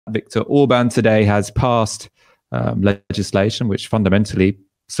Viktor Orban today has passed legislation which fundamentally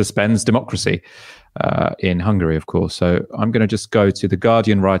suspends democracy in Hungary, of course. So I'm going to just go to the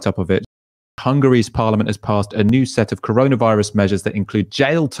Guardian write-up of it. Hungary's parliament has passed a new set of coronavirus measures that include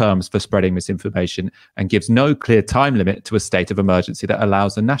jail terms for spreading misinformation and gives no clear time limit to a state of emergency that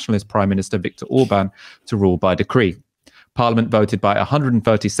allows the nationalist Prime Minister Viktor Orban to rule by decree. Parliament voted by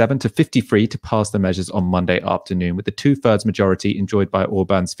 137 to 53 to pass the measures on Monday afternoon, with the two-thirds majority enjoyed by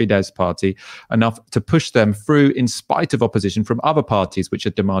Orban's Fidesz party, enough to push them through in spite of opposition from other parties which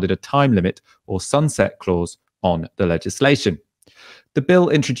had demanded a time limit or sunset clause on the legislation. The bill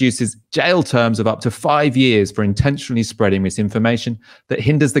introduces jail terms of up to 5 years for intentionally spreading misinformation that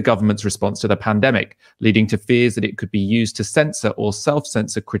hinders the government's response to the pandemic, leading to fears that it could be used to censor or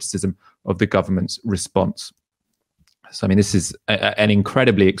self-censor criticism of the government's response. So, I mean, this is an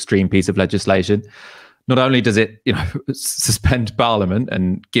incredibly extreme piece of legislation. Not only does it, suspend Parliament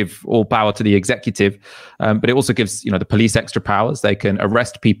and give all power to the executive, but it also gives, the police extra powers. They can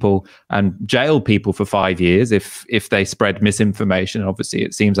arrest people and jail people for 5 years if they spread misinformation. And obviously,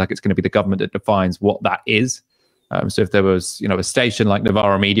 it seems like it's going to be the government that defines what that is. So if there was, a station like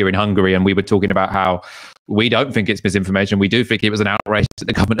Novara Media in Hungary, and we were talking about how we don't think it's misinformation, we do think it was an outrage that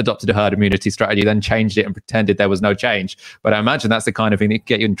the government adopted a herd immunity strategy, then changed it and pretended there was no change. But I imagine that's the kind of thing that could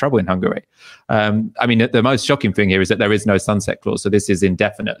get you in trouble in Hungary. I mean, the most shocking thing here is that there is no sunset clause. So this is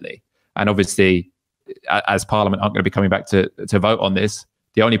indefinitely. And obviously, as Parliament aren't going to be coming back to vote on this,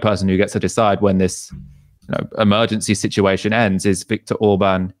 the only person who gets to decide when this emergency situation ends is Viktor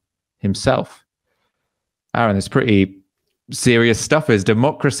Orban himself. Aaron, it's pretty serious stuff. Is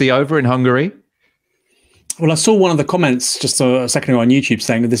democracy over in Hungary? Well, I saw one of the comments just a second ago on YouTube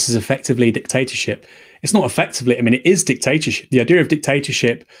saying that this is effectively dictatorship. It's not effectively. I mean, it is dictatorship. The idea of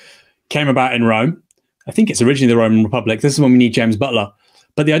dictatorship came about in Rome. I think it's originally the Roman Republic. This is when we need James Butler.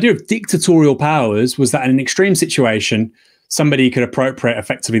 But the idea of dictatorial powers was that in an extreme situation, somebody could appropriate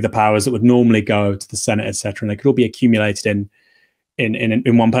effectively the powers that would normally go to the Senate, etc., and they could all be accumulated in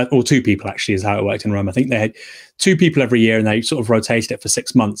one person, or two people, actually, is how it worked in Rome. I think they had two people every year, and they sort of rotated it for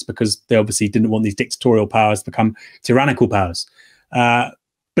 6 months because they obviously didn't want these dictatorial powers to become tyrannical powers. But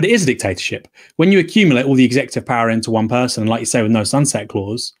it is a dictatorship. When you accumulate all the executive power into one person, and like you say, with no sunset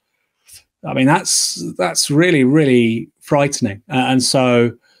clause, I mean, that's really, really frightening. And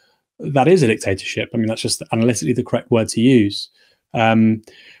so that is a dictatorship. I mean, that's just analytically the correct word to use.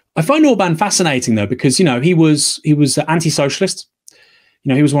 I find Orban fascinating, though, because, he was anti-socialist.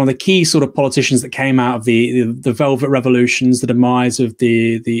 He was one of the key sort of politicians that came out of the Velvet Revolutions, the demise of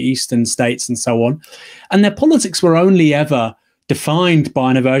the Eastern states and so on. And their politics were only ever defined by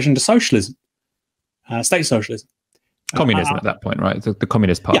an aversion to socialism, state socialism. Communism at that point, right? The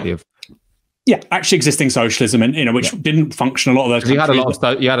Communist Party of... Yeah, actually existing socialism, and which didn't function a lot of those countries.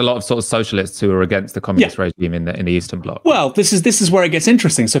 You had a lot of sort of socialists who were against the communist regime in the Eastern Bloc. Well, this is where it gets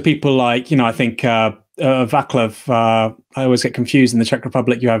interesting. So people like, I think Václav, I always get confused in the Czech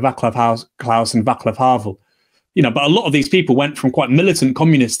Republic. You have Václav Klaus and Václav Havel. But a lot of these people went from quite militant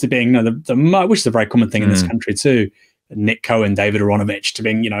communists to being, which is a very common thing in this country too. Nick Cohen, David Aronovich, to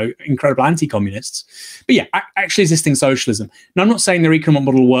being, incredible anti-communists. But yeah, actually existing socialism. Now, I'm not saying their economic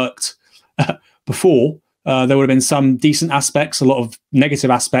model worked before. There would have been some decent aspects, a lot of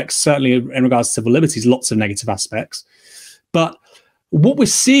negative aspects, certainly in regards to civil liberties, lots of negative aspects. But what we're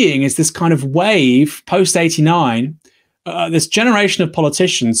seeing is this kind of wave post-89, this generation of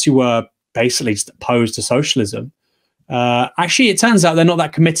politicians who were basically just opposed to socialism. Actually, it turns out they're not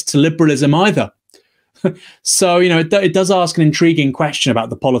that committed to liberalism either. So, it does ask an intriguing question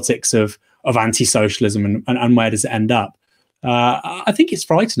about the politics of anti-socialism and where does it end up. I think it's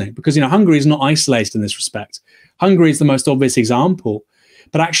frightening because, Hungary is not isolated in this respect. Hungary is the most obvious example,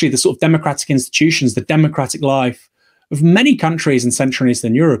 but actually the sort of democratic institutions, the democratic life of many countries in Central and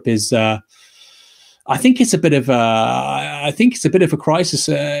Eastern Europe is, I think it's a bit of a crisis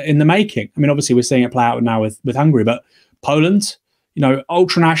in the making. I mean, obviously we're seeing it play out now with Hungary, but Poland,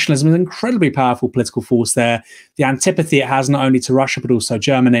 ultranationalism is an incredibly powerful political force there. The antipathy it has not only to Russia, but also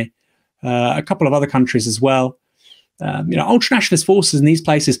Germany, a couple of other countries as well. Ultranationalist forces in these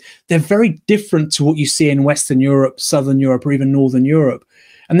places, they're very different to what you see in Western Europe, Southern Europe, or even Northern Europe.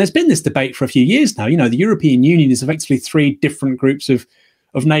 And there's been this debate for a few years now. The European Union is effectively three different groups of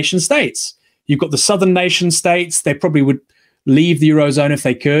nation states. You've got the Southern nation states. They probably would leave the Eurozone if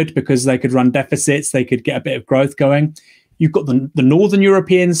they could, because they could run deficits. They could get a bit of growth going. You've got the Northern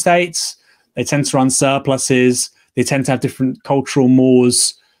European states. They tend to run surpluses. They tend to have different cultural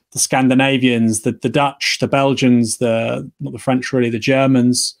mores. The Scandinavians, the Dutch, the Belgians, not the French really, the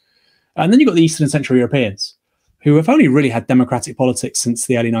Germans. And then you've got the Eastern and Central Europeans. who have only really had democratic politics since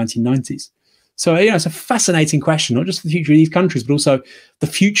the early 1990s. So, it's a fascinating question, not just the future of these countries, but also the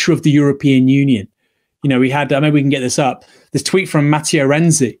future of the European Union. We had, maybe we can get this up, this tweet from Matteo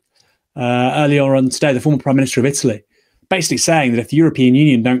Renzi earlier on today, the former Prime Minister of Italy, basically saying that if the European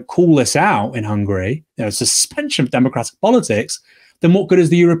Union don't call this out in Hungary, suspension of democratic politics, then what good is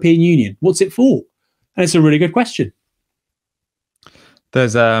the European Union? What's it for? And it's a really good question.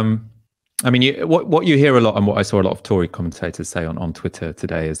 There's, what you hear a lot, and what I saw a lot of Tory commentators say on Twitter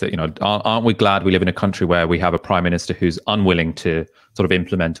today, is that, aren't we glad we live in a country where we have a prime minister who's unwilling to sort of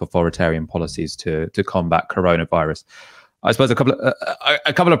implement authoritarian policies to combat coronavirus? I suppose a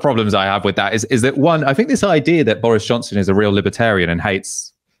couple of problems I have with that is that, one, I think this idea that Boris Johnson is a real libertarian and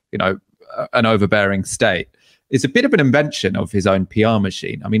hates, an overbearing state is a bit of an invention of his own PR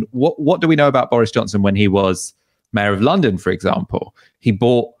machine. I mean, what do we know about Boris Johnson when he was mayor of London, for example? He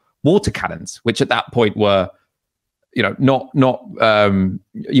bought water cannons, which at that point were, not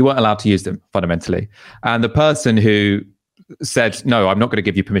you weren't allowed to use them fundamentally. And the person who said, no, I'm not going to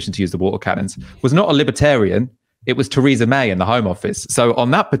give you permission to use the water cannons, was not a libertarian. It was Theresa May in the Home Office. So on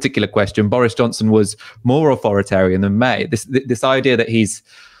that particular question, Boris Johnson was more authoritarian than May. This idea that he's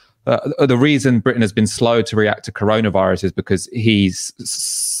the reason Britain has been slow to react to coronavirus is because he's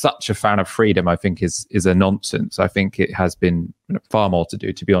such a fan of freedom, I think is a nonsense. I think it has been far more to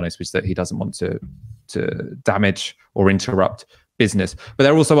do, to be honest, which is that he doesn't want to damage or interrupt business. But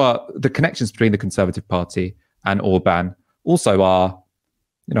there also are the connections between the Conservative Party and Orban also are,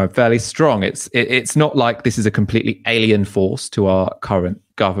 fairly strong. It's not like this is a completely alien force to our current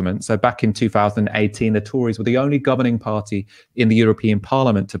government. So back in 2018, the Tories were the only governing party in the European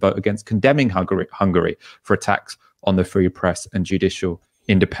Parliament to vote against condemning Hungary for attacks on the free press and judicial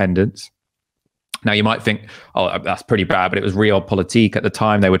independence. Now, you might think, oh, that's pretty bad, but it was realpolitik at the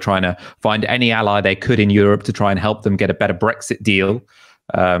time. They were trying to find any ally they could in Europe to try and help them get a better Brexit deal.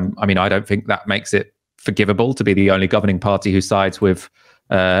 I don't think that makes it forgivable to be the only governing party who sides with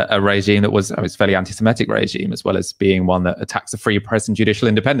a regime that was a fairly anti-Semitic regime, as well as being one that attacks the free press and judicial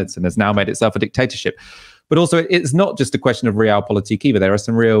independence and has now made itself a dictatorship. But also, it's not just a question of realpolitik either. There are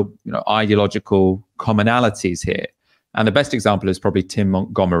some real ideological commonalities here. And the best example is probably Tim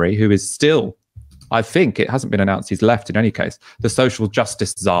Montgomery, who is still, I think it hasn't been announced he's left in any case, the social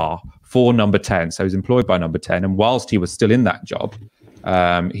justice czar for Number 10. So he's employed by Number 10. And whilst he was still in that job,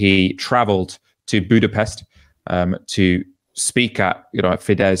 he traveled to Budapest to speak at a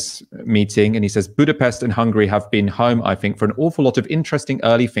Fidesz meeting, and he says Budapest and Hungary have been home, I think, for an awful lot of interesting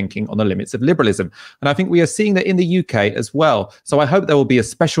early thinking on the limits of liberalism, and I think we are seeing that in the UK as well. So I hope there will be a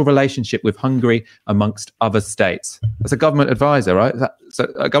special relationship with Hungary amongst other states. That's a government advisor, right? So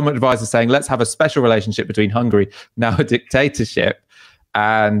a government advisor saying let's have a special relationship between Hungary, now a dictatorship,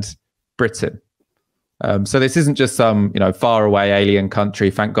 and Britain. So this isn't just some far away alien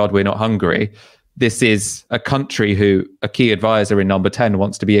country. Thank God we're not Hungary. This is a country who a key advisor in Number 10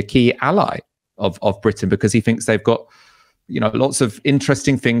 wants to be a key ally of Britain because he thinks they've got, lots of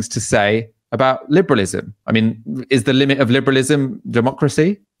interesting things to say about liberalism. I mean, is the limit of liberalism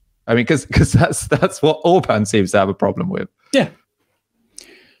democracy? I mean, because that's what Orban seems to have a problem with. Yeah.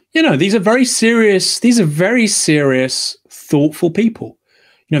 These are very serious, thoughtful people.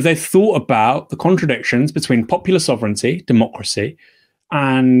 They've thought about the contradictions between popular sovereignty, democracy,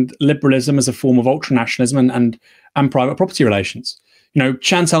 and liberalism as a form of ultranationalism and private property relations.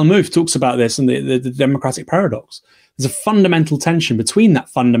 Chantal Mouffe talks about this in the democratic paradox. There's a fundamental tension between that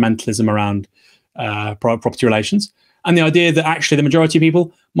fundamentalism around private property relations and the idea that actually the majority of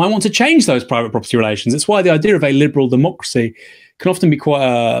people might want to change those private property relations. It's why the idea of a liberal democracy can often be quite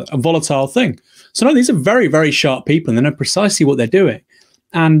a volatile thing. So no, these are very, very sharp people and they know precisely what they're doing.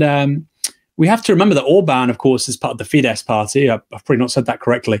 And we have to remember that Orban, of course, is part of the Fidesz party. I've probably not said that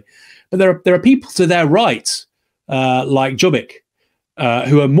correctly. But there are people to their right, like Jobbik,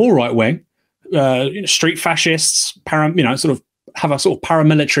 who are more right-wing, street fascists, sort of have a sort of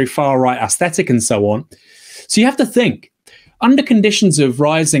paramilitary far-right aesthetic and so on. So you have to think, under conditions of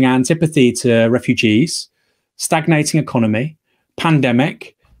rising antipathy to refugees, stagnating economy,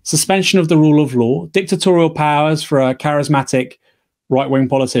 pandemic, suspension of the rule of law, dictatorial powers for a charismatic right-wing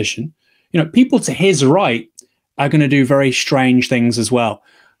politician, people to his right are going to do very strange things as well.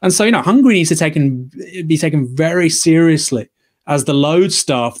 And so, Hungary needs to be taken very seriously as the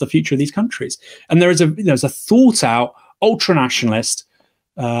lodestar for the future of these countries. And there's a thought-out, ultra-nationalist,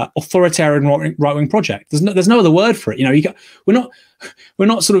 authoritarian right-wing project. There's no other word for it. We're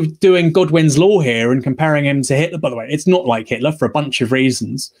not sort of doing Godwin's law here and comparing him to Hitler. By the way, it's not like Hitler for a bunch of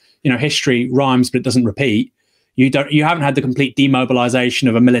reasons. History rhymes, but it doesn't repeat. You haven't had the complete demobilization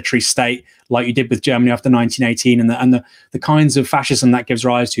of a military state like you did with Germany after 1918, and the kinds of fascism that gives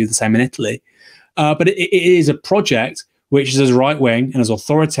rise to, the same in Italy. But it is a project which is as right-wing and as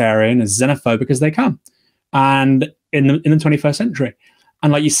authoritarian, as xenophobic as they come, and in the 21st century.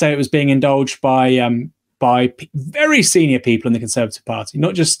 And like you say, it was being indulged by very senior people in the Conservative Party,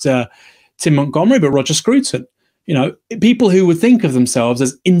 not just Tim Montgomery, but Roger Scruton. You know, people who would think of themselves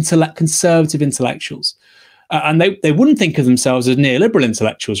as conservative intellectuals. And they wouldn't think of themselves as neoliberal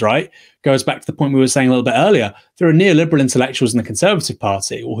intellectuals, right? Goes back to the point we were saying a little bit earlier. There are neoliberal intellectuals in the Conservative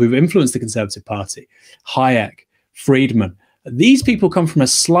Party, or who've influenced the Conservative Party. Hayek, Friedman. These people come from a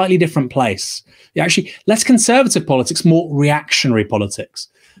slightly different place. Actually, less conservative politics, more reactionary politics.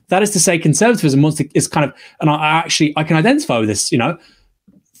 That is to say, conservatism is kind of, and I can identify with this, you know,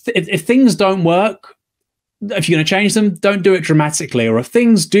 if things don't work, if you're going to change them, don't do it dramatically. Or if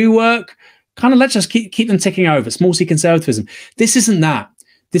things do work, kind of let's just keep them ticking over. Small c conservatism. This isn't that.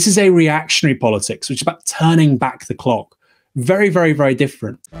 This is a reactionary politics, which is about turning back the clock. Very, very, very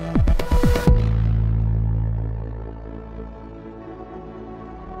different.